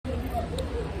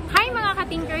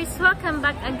Katinkers! Welcome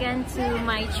back again to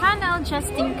my channel,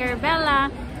 Justin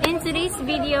Bella. In today's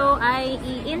video ay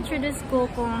i-introduce ko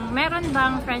kung meron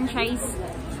bang franchise,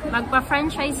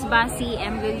 magpa-franchise ba si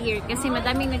Mlhuillier? Kasi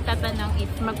madaming nagtatanong if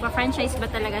magpa-franchise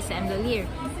ba talaga si Mlhuillier.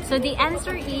 So the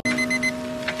answer is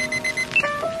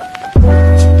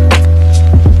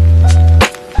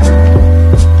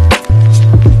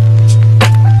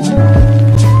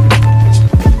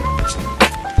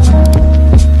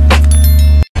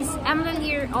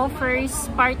offers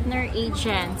partner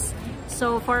agents.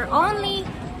 So for only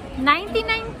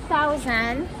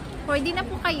 99,000, pwede na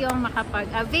po kayong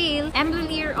makapag-avail.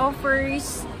 Mlhuillier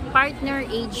offers partner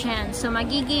agent. So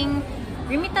magiging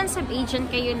remittance of agent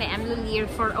kayo na Mlhuillier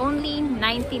for only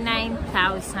 99,000.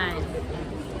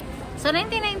 So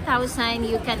 99,000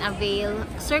 you can avail.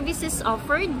 Services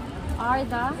offered are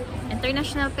the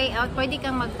international payout. Pwede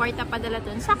kang magporta padala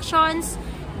transactions,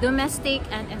 domestic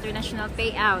and international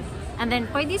payout. And then,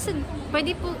 pwede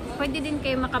din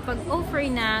kayo makapag-offer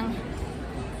ng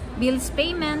bills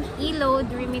payment, e-load,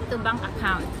 remit to bank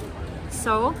account.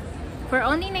 So, for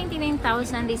only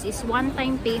 99,000, this is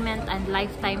one-time payment and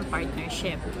lifetime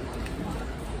partnership.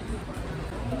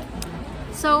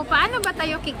 So, paano ba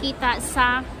tayo kikita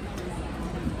sa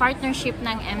partnership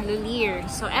ng Mlhuillier?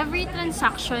 So, every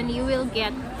transaction, you will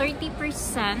get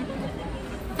 30%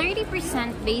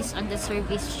 based on the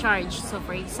service charge. So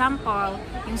for example,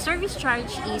 yung service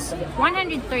charge is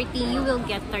 130, you will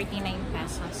get 39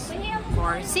 pesos.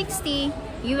 For 60,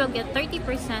 you will get 30%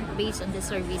 based on the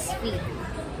service fee.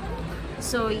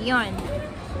 So yun.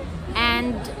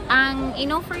 And ang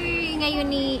in-offer ngayon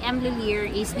ni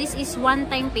Mlhuillier is this is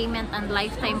one-time payment and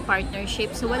lifetime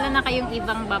partnership. So wala na kayong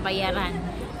ibang babayaran.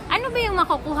 Ano ba yung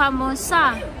makukuha mo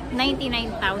sa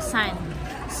 99,000?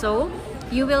 So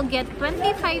you will get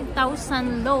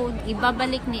 25,000 load,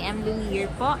 ibabalik ni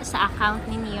Mlhuillier po sa account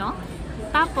ninyo.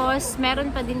 Tapos,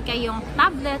 meron pa din kayong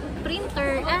tablet,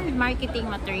 printer, and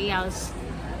marketing materials.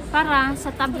 Para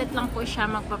sa tablet lang po siya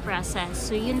magpa-process.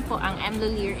 So, yun po ang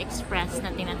Mlhuillier Express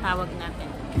na tinatawag natin.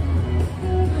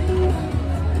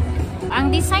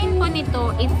 Ang design po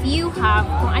nito, if you have,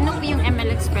 kung ano po yung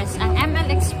mlexpress, ang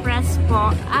mlexpress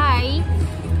po ay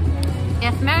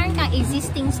if meron kang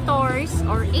existing stores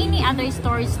or any other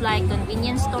stores like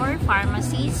convenience store,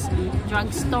 pharmacies, drug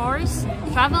stores,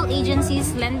 travel agencies,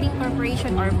 lending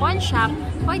corporation, or pawnshop,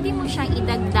 pwede mo siyang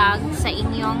idagdag sa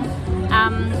inyong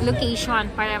location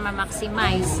para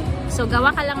ma-maximize. So,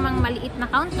 gawa ka lang mang maliit na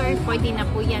counter, pwede na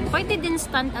po yan. Pwede din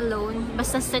stand-alone,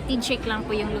 basta strategic lang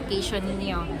po yung location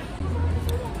ninyo.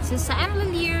 So, sa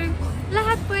Mlhuillier,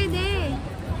 lahat pwede.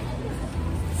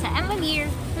 Sa Mlhuillier,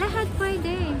 lahat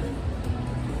pwede.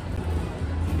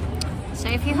 So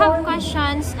if you have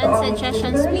questions and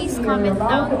suggestions, please comment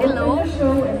down below.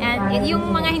 And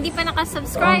yung mga hindi pa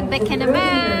nakasubscribe, back ka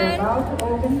naman!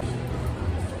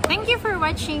 Thank you for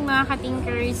watching mga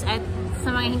katinkers. At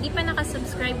sa mga hindi pa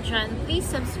nakasubscribe dyan, please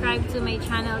subscribe to my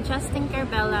channel, Justin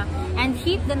Bella, and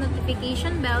hit the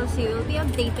notification bell so you will be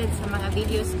updated sa mga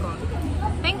videos ko.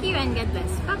 Thank you and God bless.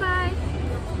 Bye-bye!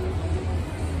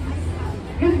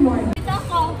 Good morning. Ito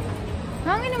ako.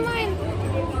 Hangin naman.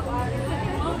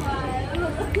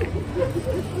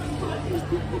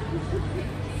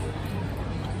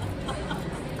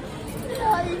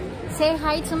 Say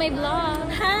hi to my vlog.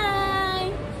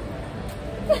 Hi.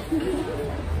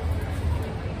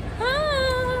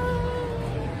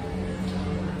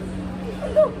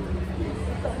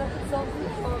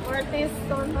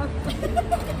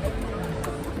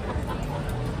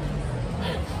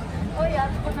 Oh yeah,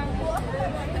 ako nang buwan.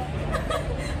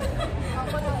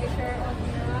 Ako nang i-share on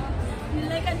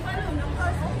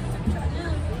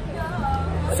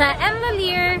Sa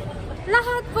Mlhuillier,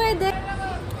 lahat pwede.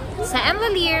 Sa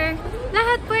Mlhuillier,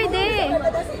 lahat pwede.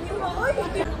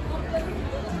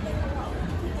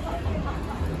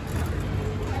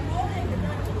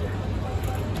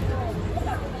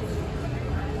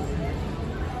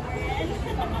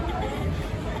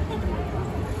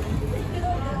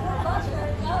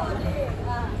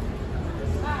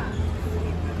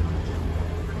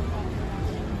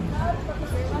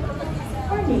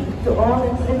 To all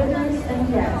exhibitors and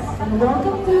guests, and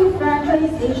welcome to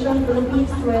Franchise Asia Philippines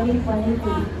 2023.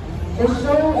 The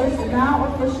show is now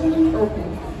officially open.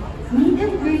 Meet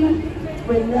and greet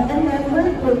and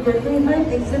network with your favorite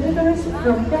exhibitors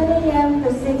from 10 a.m. to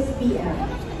 6 p.m.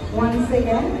 Once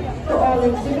again, to all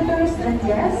exhibitors and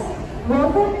guests,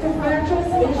 welcome to Franchise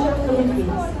Asia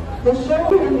Philippines. The show,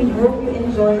 and we hope you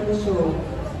enjoy the show.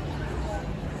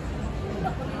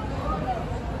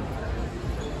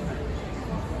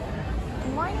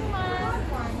 Morning, Ma.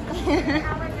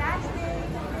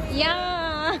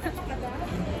 Yeah.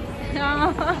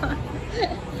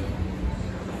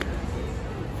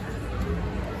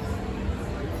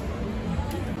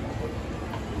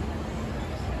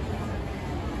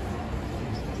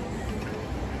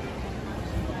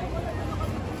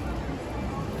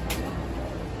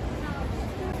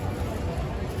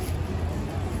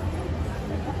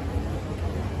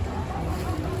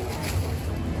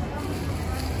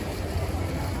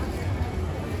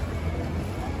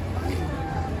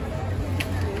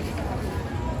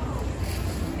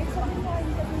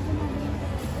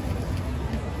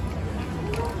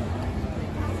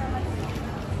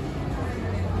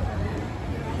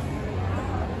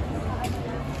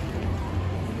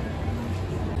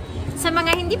 Sa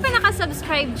mga hindi pa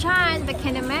nakasubscribe dyan,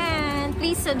 baka naman,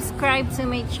 please subscribe to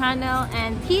my channel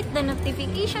and hit the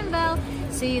notification bell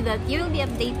so that you'll be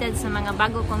updated sa mga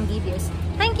bago kong videos.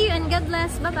 Thank you and God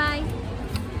bless. Bye-bye!